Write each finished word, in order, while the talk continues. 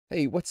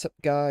Hey, what's up,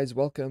 guys?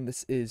 Welcome.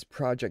 This is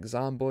Project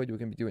Zomboid. We're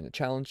going to be doing a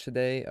challenge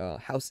today,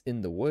 House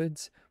in the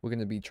Woods. We're going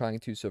to be trying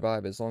to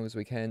survive as long as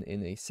we can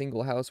in a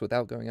single house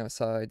without going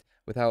outside,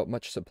 without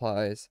much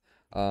supplies,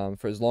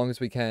 for as long as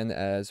we can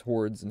as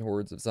hordes and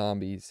hordes of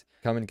zombies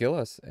come and kill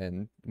us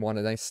and want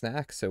a nice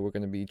snack. So we're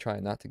going to be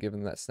trying not to give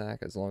them that snack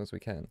as long as we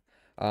can.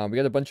 We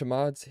got a bunch of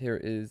mods.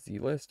 Here is the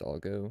list. I'll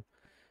go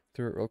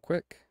through it real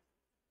quick.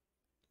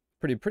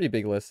 Pretty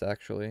big list,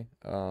 actually.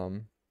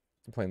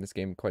 I'm playing this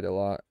game quite a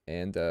lot,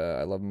 and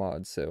I love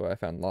mods, so I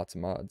found lots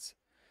of mods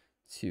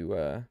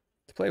to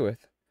play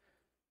with.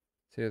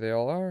 So here they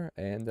all are,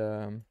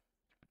 and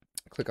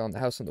click on the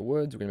house in the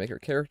woods. We're gonna make our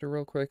character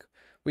real quick.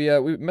 We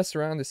messed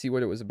around to see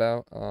what it was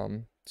about.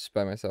 Just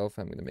by myself,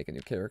 I'm gonna make a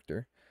new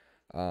character.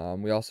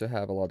 We also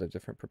have a lot of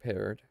different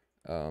prepared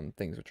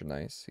things, which are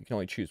nice. You can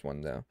only choose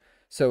one though.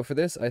 So for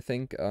this, I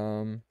think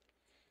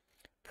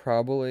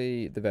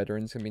probably the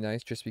veteran's gonna be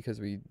nice, just because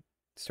we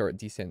start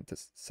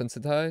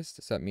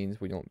desensitized, so that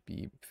means we don't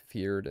be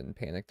feared and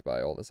panicked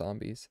by all the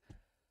zombies.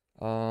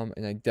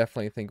 And I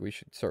definitely think we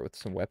should start with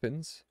some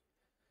weapons.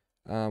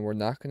 We're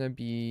not gonna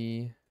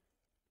be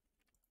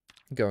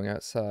going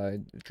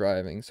outside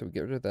driving, so we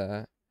get rid of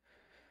that.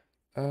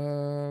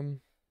 And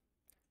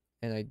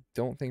I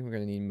don't think we're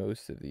gonna need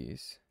most of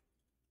these.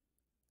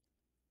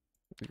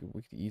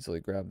 We could easily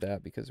grab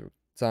that because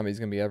zombies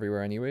gonna be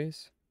everywhere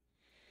anyways.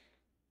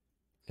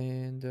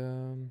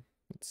 And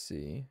let's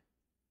see.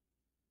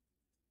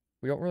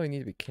 We don't really need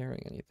to be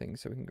carrying anything,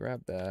 so we can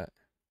grab that.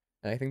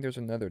 And I think there's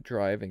another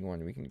driving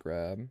one we can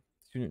grab.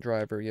 Student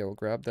driver, yeah, we'll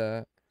grab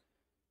that.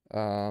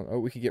 Oh,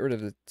 we could get rid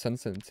of the sun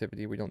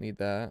sensitivity. We don't need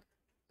that,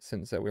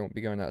 since we won't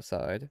be going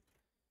outside.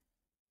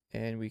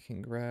 And we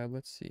can grab,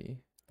 let's see.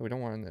 We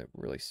don't want to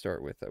really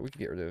start with that. We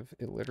could get rid of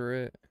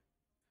illiterate.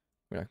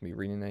 We're not going to be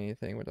reading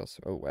anything. What else?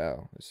 Oh,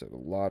 wow. There's a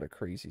lot of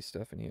crazy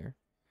stuff in here.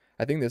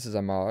 I think this is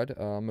a mod,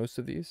 most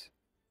of these.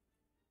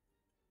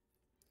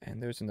 And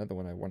there's another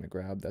one I want to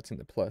grab that's in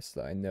the plus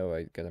that I know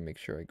I gotta make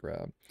sure I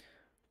grab.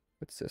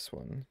 What's this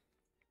one?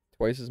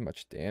 Twice as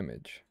much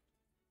damage.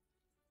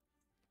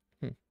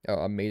 Oh,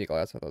 I'm made of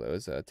glass. I thought that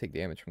was take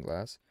damage from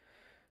glass.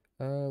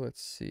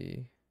 Let's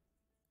see.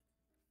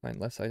 Find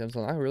less items.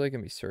 I'm not really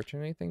gonna be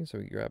searching anything, so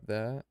we grab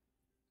that.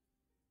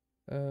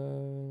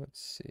 Let's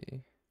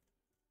see.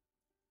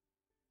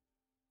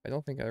 I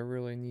don't think I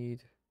really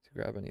need to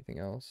grab anything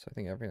else. I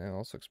think everything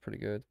else looks pretty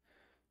good.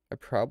 I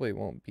probably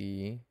won't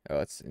be. Oh,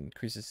 that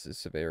increases the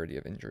severity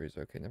of injuries.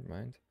 Okay, never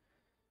mind.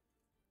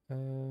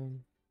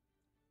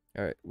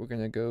 Alright, we're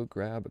gonna go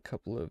grab a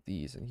couple of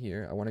these in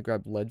here. I want to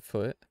grab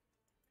Leadfoot.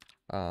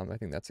 I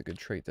think that's a good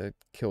trait to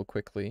kill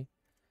quickly.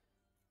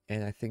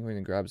 And I think we're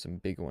gonna grab some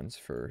big ones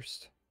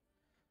first.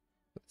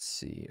 Let's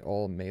see,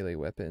 all melee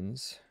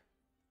weapons.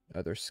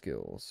 Other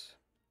skills.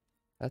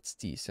 That's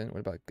decent. What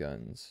about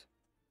guns?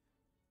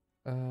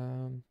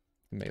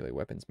 Melee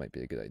weapons might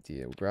be a good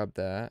idea. We'll grab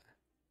that.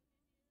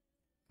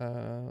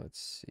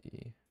 Let's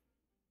see.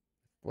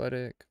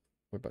 Athletic.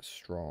 What about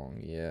strong?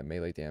 Yeah,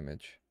 melee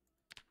damage.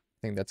 I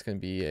think that's going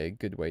to be a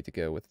good way to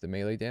go with the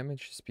melee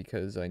damage, just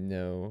because I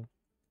know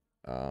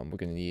we're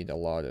going to need a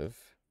lot of...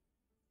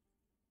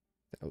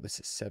 Oh, this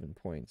is 7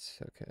 points.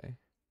 Okay.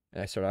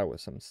 And I start out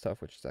with some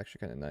stuff, which is actually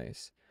kind of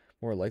nice.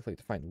 More likely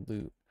to find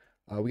loot.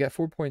 We got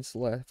 4 points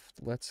left.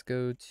 Let's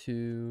go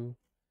to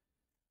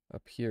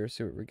up here,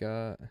 see what we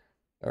got.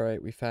 All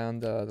right, we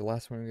found the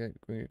last one. We're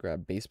going to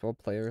grab baseball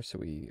player,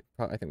 so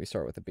I think we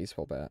start with a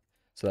baseball bat.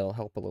 So that'll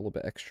help a little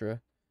bit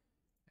extra.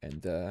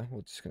 And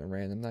we're just going to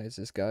randomize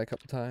this guy a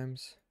couple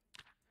times.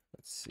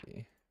 Let's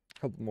see. A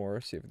couple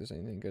more, see if there's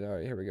anything good.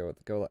 Alright, here we go.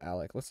 Go with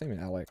Alec. Let's name it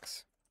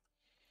Alex.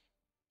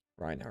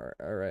 Reinhardt.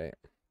 Alright.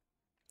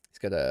 He's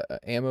got a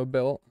ammo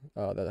belt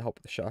that'll help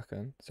with the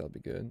shotgun, so that'll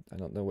be good. I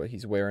don't know what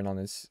he's wearing on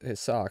his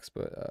socks,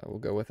 but we'll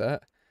go with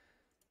that.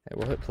 And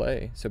we'll hit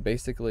play. So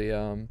basically,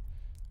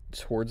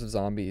 just hordes of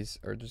zombies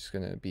are just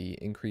going to be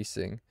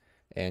increasing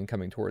and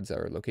coming towards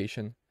our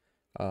location.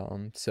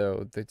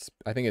 So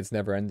I think it's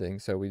never ending,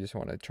 so we just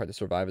want to try to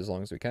survive as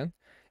long as we can,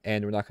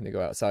 and we're not going to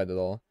go outside at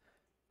all.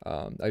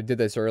 I did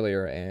this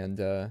earlier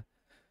and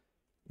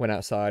went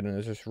outside and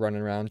was just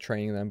running around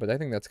training them, but I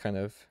think that's kind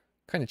of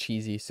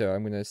cheesy, so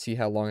I'm going to see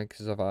how long I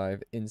can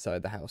survive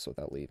inside the house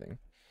without leaving.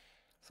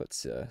 So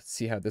let's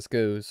see how this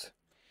goes.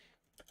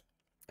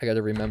 I got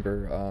to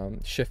remember,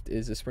 shift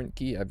is a sprint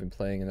key. I've been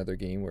playing another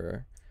game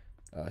where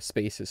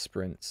space is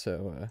sprint,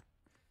 so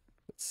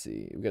let's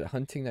see. We got a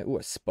hunting knife. Ooh,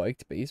 a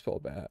spiked baseball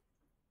bat.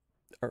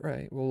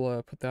 Alright,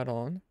 we'll put that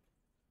on.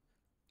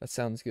 That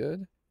sounds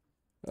good.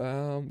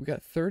 We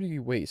got 30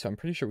 weight, so I'm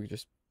pretty sure we can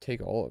just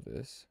take all of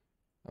this.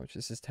 Which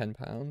this is 10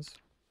 pounds.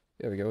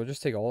 There we go, we'll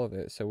just take all of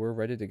it. So we're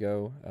ready to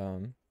go.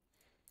 I'm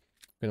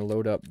gonna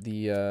load up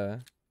the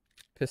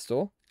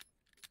pistol.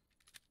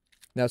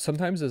 Now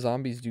sometimes the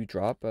zombies do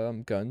drop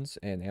guns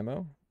and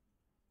ammo,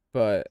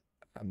 but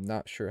I'm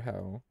not sure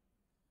how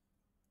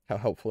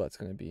helpful that's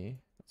gonna be.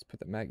 Let's put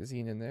the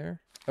magazine in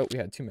there. Oh, we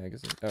had 2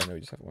 magazines. Oh no, we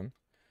just have 1.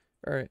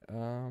 Alright,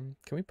 can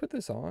we put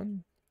this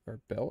on our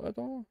belt at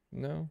all?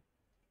 No.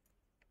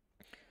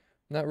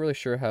 Not really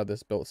sure how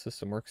this build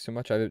system works too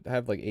much. I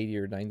have like 80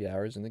 or 90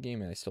 hours in the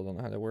game and I still don't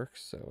know how it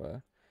works.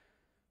 So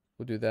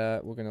we'll do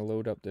that. We're gonna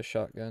load up the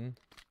shotgun.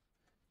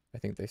 I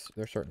think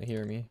they're starting to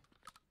hear me.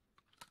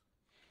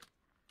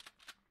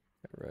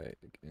 Alright,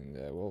 and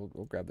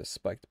we'll grab the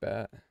spiked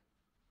bat.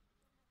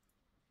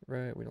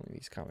 Right, we don't need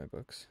these comic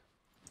books.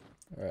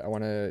 Alright, I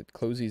want to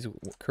close these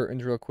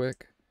curtains real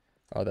quick.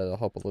 Oh, that'll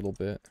help a little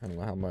bit. I don't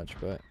know how much,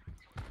 but...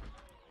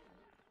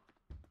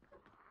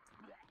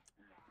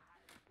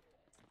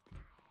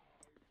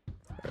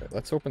 Alright,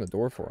 let's open the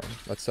door for him.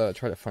 Let's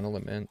try to funnel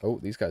him in. Oh,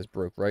 these guys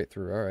broke right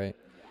through. Alright.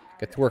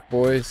 Get to work,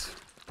 boys.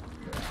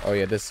 Oh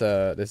yeah,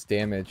 this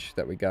damage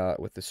that we got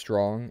with the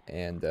strong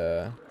and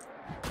the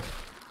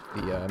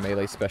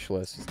melee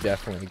specialist is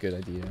definitely a good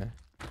idea.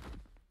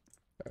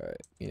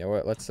 Alright, you know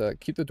what? Let's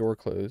keep the door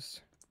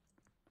closed.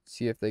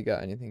 See if they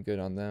got anything good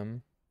on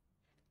them.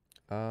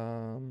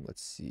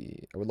 Let's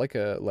see. I would like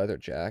a leather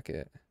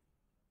jacket. I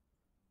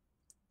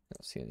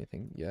don't see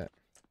anything yet.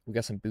 We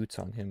got some boots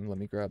on him. Let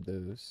me grab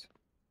those.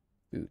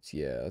 Boots,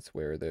 yeah, let's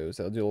wear those.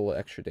 That'll do a little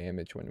extra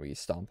damage when we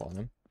stomp on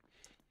him.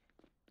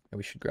 And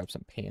we should grab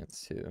some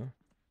pants too.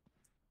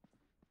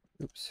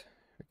 Oops.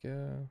 There we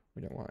go.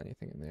 We don't want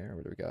anything in there.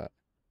 What do we got?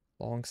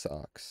 Long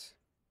socks.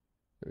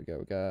 There we go.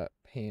 We got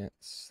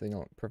pants. They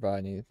don't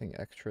provide anything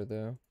extra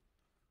though.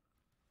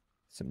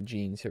 Some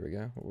jeans. Here we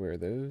go. We'll wear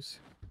those.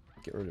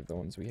 Get rid of the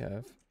ones we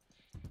have.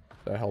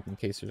 That'll help in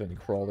case there's any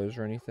crawlers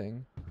or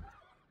anything.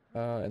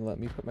 And let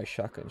me put my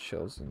shotgun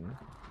shells in.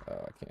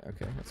 I can't.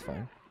 Okay, that's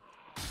fine.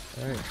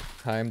 Alright.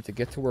 Time to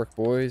get to work,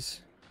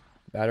 boys.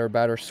 Batter,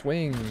 batter,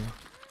 swing.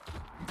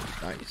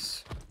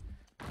 Nice.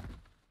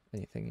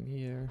 Anything in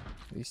here?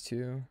 These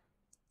two.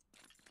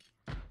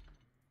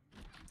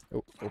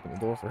 Oh, open the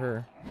door for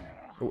her.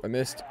 Oh, I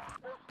missed.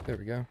 There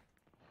we go.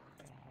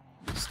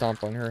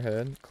 Stomp on her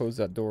head. Close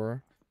that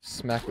door.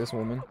 Smack this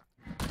woman.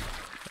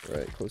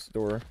 Alright, close the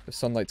door. The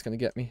sunlight's gonna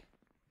get me.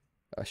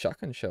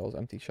 Shotgun shells.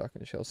 Empty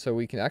shotgun shells. So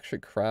we can actually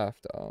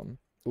craft... Oh,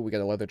 we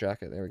got a leather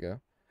jacket. There we go.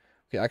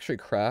 We can actually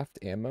craft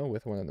ammo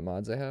with one of the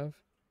mods I have.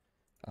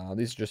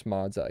 These are just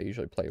mods that I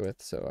usually play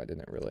with, so I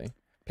didn't really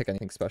pick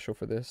anything special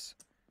for this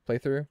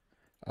playthrough.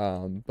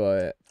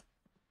 But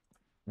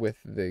with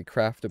the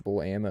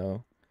craftable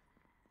ammo,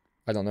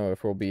 I don't know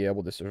if we'll be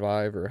able to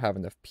survive or have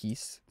enough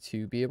peace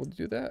to be able to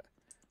do that.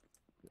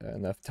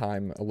 Enough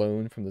time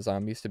alone from the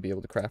zombies to be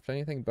able to craft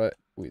anything, but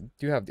we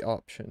do have the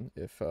option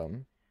if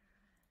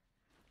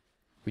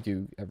we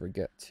do ever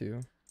get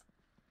to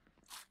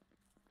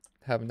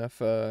have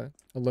enough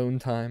alone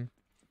time.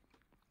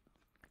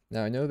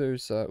 Now I know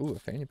there's ooh, a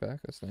fanny pack.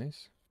 That's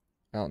nice.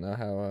 I don't know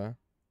how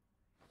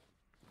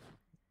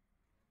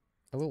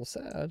a little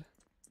sad.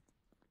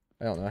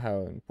 I don't know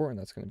how important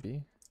that's going to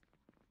be.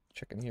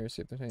 Check in here,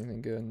 see if there's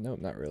anything good.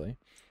 Nope, not really.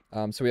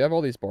 So we have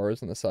all these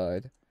bars on the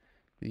side.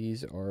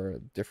 These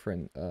are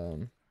different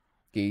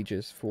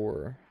gauges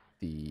for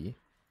the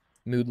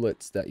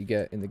moodlets that you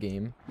get in the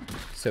game.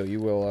 So you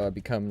will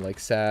become like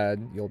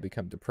sad, you'll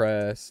become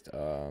depressed,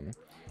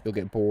 you'll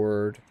get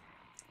bored,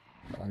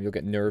 you'll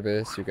get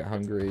nervous, you'll get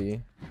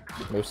hungry,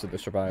 most of the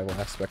survival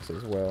aspects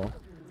as well.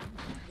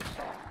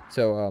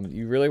 So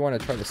you really want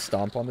to try to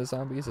stomp on the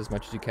zombies as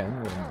much as you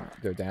can when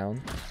they're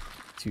down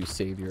to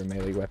save your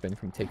melee weapon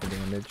from taking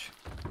damage.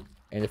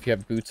 And if you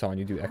have boots on,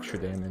 you do extra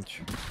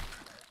damage.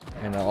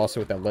 And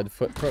also with that lead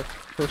foot perk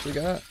we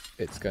got,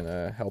 it's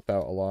gonna help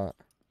out a lot.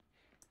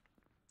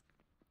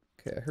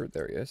 Okay, I heard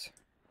there he is.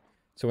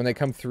 So when they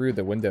come through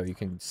the window, you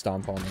can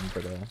stomp on them,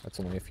 but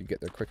that's only if you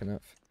get there quick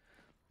enough.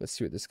 Let's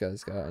see what this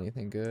guy's got.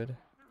 Anything good?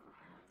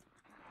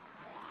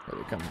 Here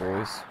they come,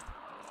 boys.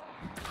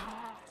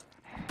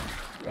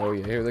 Oh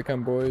yeah, here they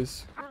come,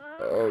 boys.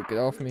 Oh, get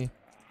off me.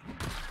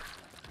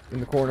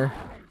 In the corner.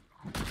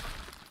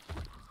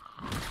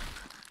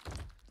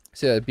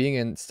 So yeah,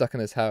 being stuck in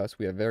this house,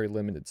 we have very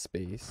limited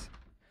space.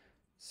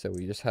 So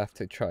we just have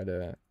to try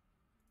to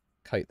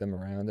kite them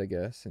around, I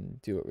guess, and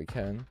do what we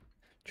can.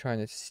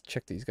 Trying to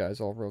check these guys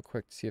all real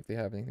quick to see if they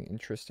have anything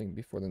interesting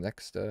before the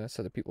next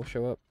set of people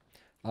show up.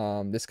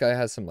 This guy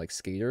has some like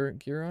skater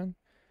gear on,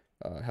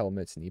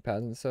 helmets, knee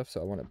pads and stuff, so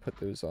I want to put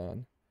those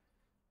on.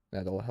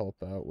 That'll help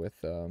out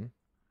with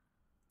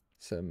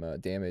some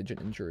damage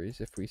and injuries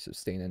if we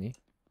sustain any.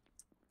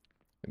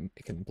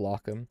 It can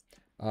block them.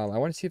 I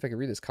want to see if I can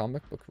read this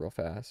comic book real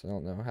fast. I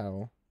don't know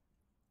how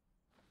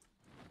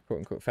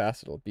quote-unquote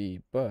fast it'll be,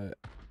 but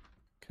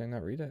can I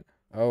not read it?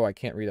 Oh, I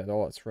can't read at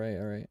all. That's right.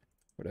 Alright.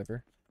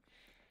 Whatever.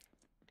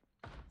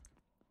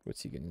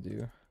 What's he gonna do?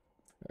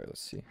 Alright,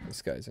 let's see.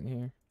 This guy's in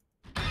here.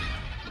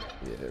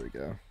 Yeah, there we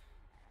go.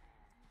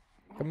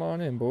 Come on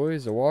in,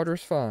 boys. The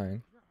water's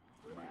fine.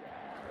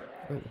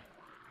 Oh.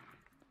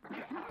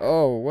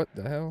 Oh, what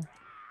the hell?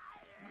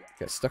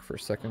 Got stuck for a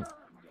second.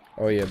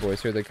 Oh yeah,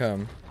 boys. Here they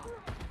come.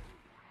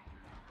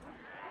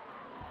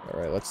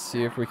 Alright, let's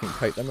see if we can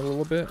kite them a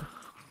little bit.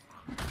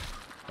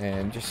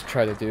 And just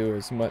try to do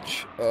as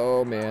much...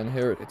 Oh man,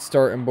 here it's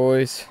starting,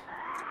 boys.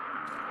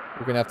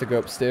 We're gonna have to go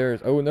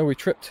upstairs. Oh no, we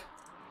tripped.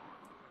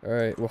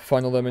 Alright, we'll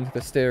funnel them into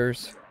the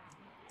stairs.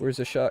 Where's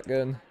the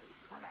shotgun?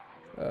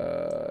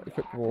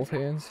 Equip both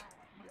hands.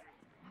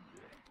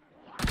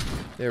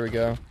 There we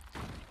go.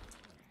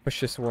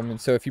 Push this woman.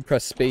 So if you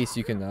press space,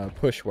 you can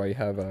push while you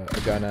have a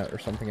gun out or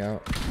something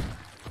out.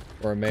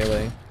 Or a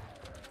melee.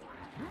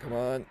 Come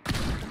on.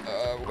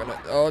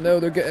 Oh no,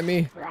 they're getting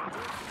me.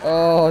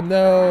 Oh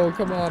no,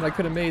 come on, I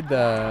could have made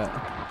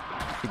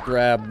that. He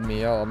grabbed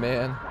me, oh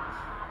man.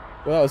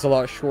 Well, that was a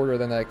lot shorter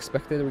than I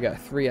expected. We got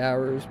 3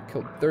 hours, we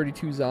killed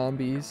 32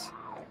 zombies.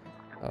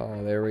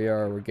 Oh, there we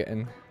are, we're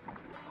getting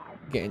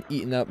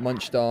eaten up,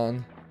 munched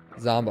on,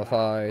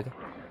 zombified.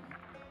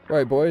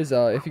 Alright boys,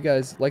 if you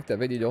guys liked that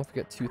video, don't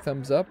forget to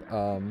thumbs up.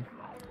 And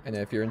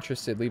if you're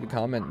interested, leave a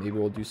comment. Maybe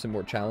we'll do some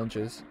more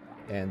challenges.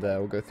 And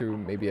we'll go through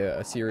maybe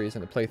a series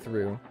and a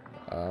playthrough.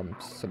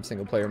 Some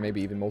single player,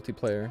 maybe even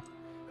multiplayer.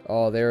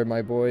 Oh, there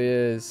my boy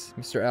is.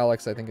 Mr.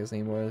 Alex, I think his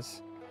name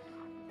was.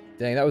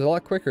 Dang, that was a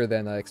lot quicker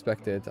than I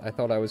expected. I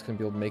thought I was going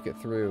to be able to make it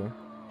through.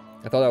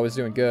 I thought I was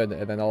doing good,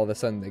 and then all of a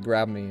sudden they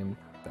grabbed me, and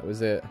that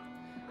was it.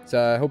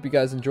 So I hope you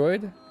guys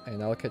enjoyed,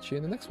 and I'll catch you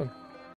in the next one.